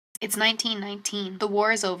It's 1919. The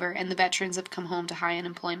war is over, and the veterans have come home to high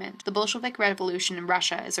unemployment. The Bolshevik Revolution in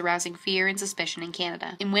Russia is arousing fear and suspicion in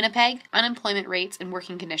Canada. In Winnipeg, unemployment rates and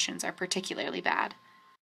working conditions are particularly bad.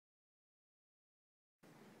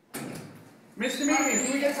 Mr. Meeting,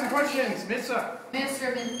 can we get some questions?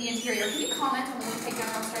 Minister of the Interior, can you comment on the Winnipeg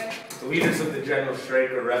General Strike? The leaders of the General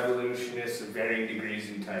Strike are revolutionists of varying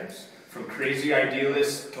degrees and types, from crazy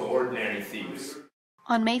idealists to ordinary thieves.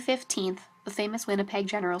 On May 15th, the famous Winnipeg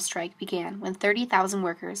General Strike began when 30,000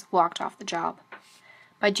 workers walked off the job.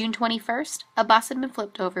 By June 21st, a bus had been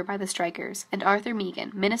flipped over by the strikers, and Arthur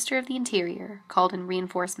Meighen, Minister of the Interior, called in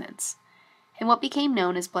reinforcements. In what became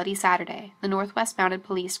known as Bloody Saturday, the Northwest Mounted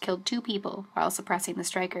Police killed 2 people while suppressing the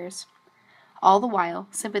strikers. All the while,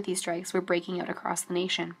 sympathy strikes were breaking out across the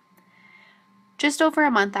nation. Just over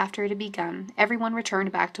a month after it had begun, everyone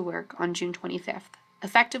returned back to work on June 25th,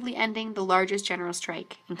 effectively ending the largest general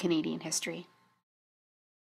strike in Canadian history.